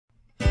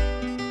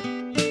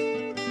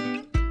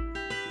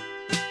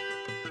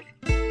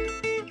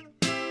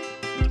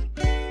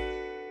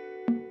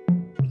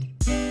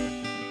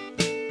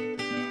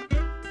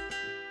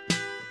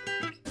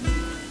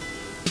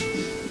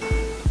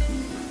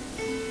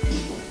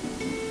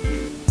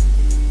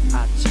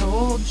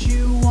told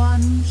you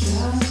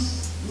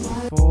once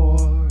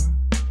before,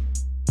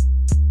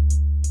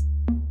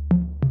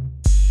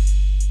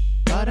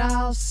 but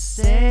I'll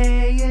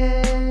say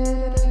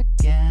it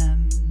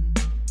again.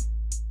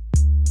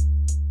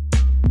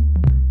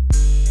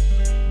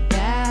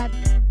 That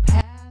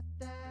path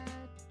that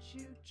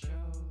you chose.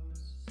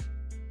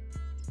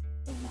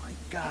 Oh my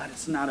God,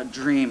 it's not a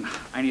dream.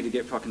 I need to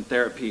get fucking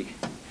therapy.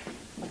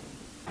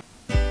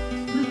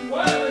 You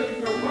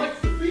violated your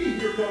rights to be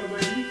here, young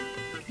lady.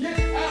 Get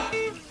out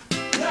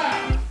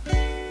now.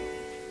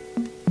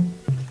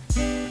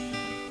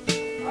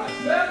 I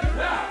said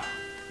now.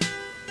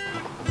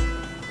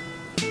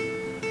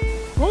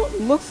 Well,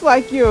 looks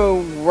like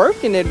you're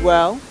working it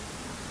well.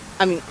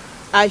 I mean,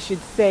 I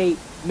should say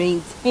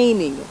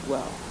maintaining it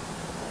well.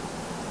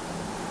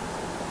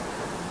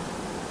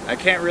 I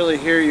can't really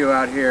hear you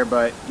out here,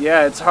 but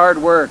yeah, it's hard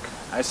work.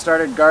 I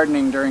started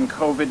gardening during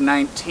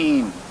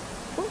COVID-19.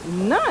 Oh,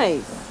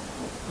 nice.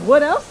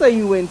 What else are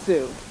you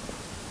into?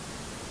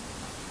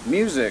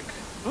 Music.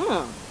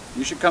 Oh.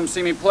 You should come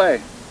see me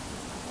play.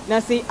 Now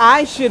see,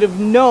 I should have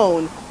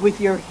known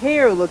with your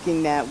hair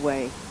looking that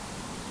way.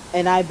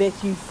 And I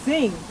bet you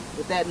sing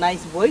with that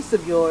nice voice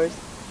of yours.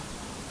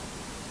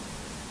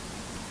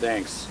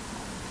 Thanks.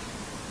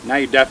 Now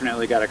you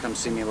definitely gotta come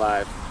see me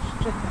live.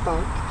 Just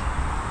bunk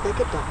like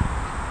a dog.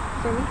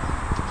 For me?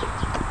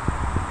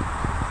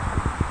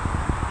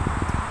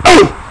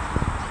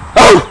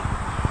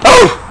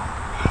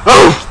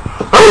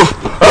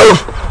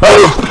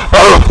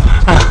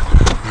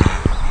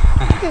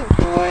 Good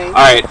boy.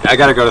 Alright, I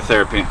gotta go to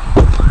therapy.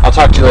 I'll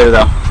talk to you later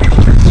though.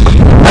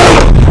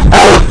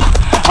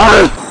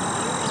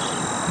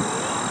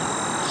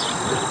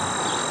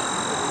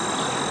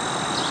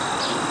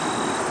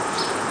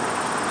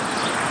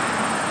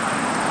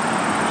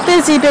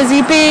 Busy,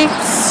 busy bee,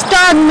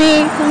 stung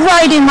me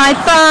right in my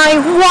thigh.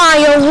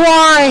 Why, oh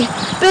why?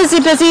 Busy,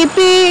 busy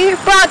bee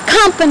brought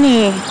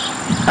company,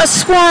 a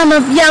swarm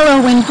of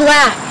yellow and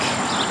black.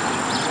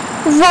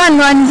 Run,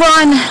 run,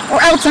 run,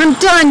 or else I'm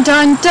done,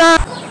 done, done.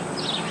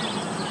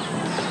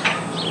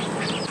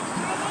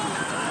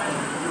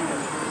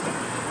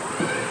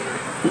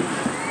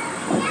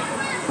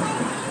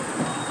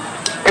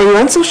 Are you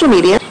on social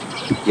media?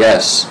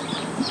 Yes,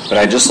 but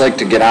I just like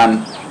to get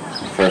on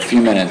for a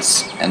few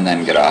minutes and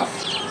then get off.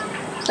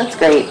 That's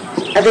great.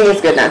 I think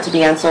it's good not to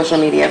be on social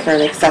media for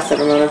an excessive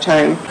amount of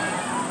time.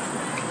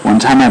 One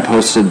time I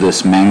posted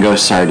this mango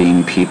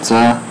sardine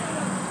pizza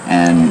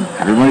and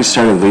everybody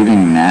started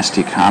leaving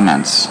nasty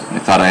comments. They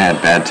thought I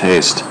had bad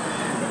taste.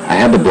 I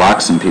had to block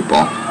some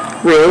people.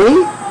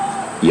 Really?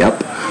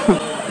 Yep.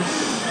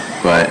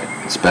 But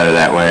it's better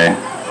that way.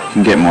 You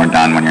can get more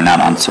done when you're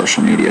not on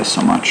social media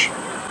so much.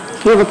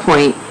 You have a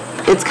point.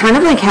 It's kind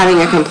of like having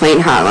a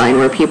complaint hotline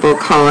where people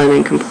call in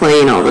and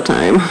complain all the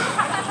time.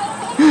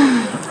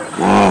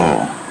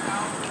 Whoa.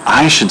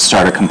 I should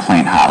start a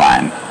complaint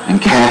hotline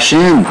and cash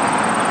in.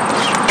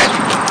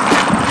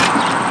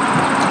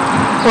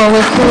 Well,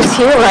 look who's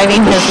here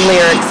writing his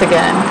lyrics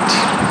again.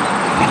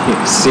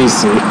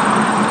 Cece.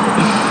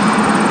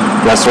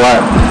 Guess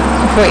what?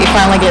 Before you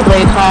finally get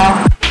laid,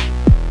 Paul.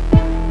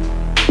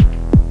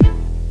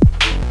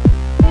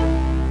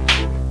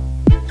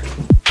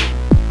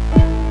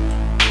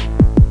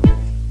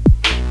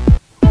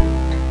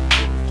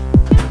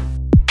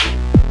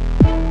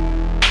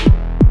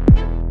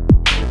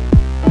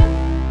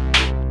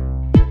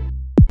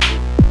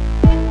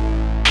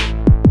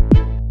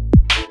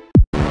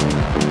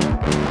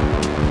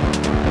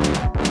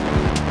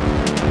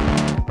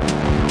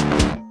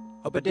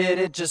 Hope I did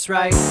it just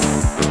right.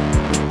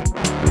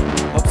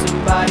 Hope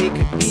somebody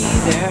could be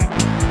there.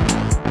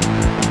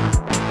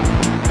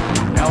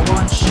 No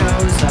one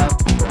shows up.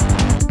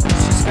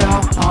 Let's just go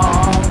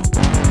home.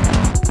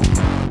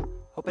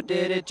 Hope I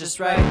did it just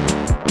right.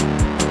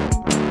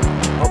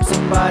 Hope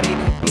somebody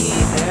could be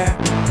there.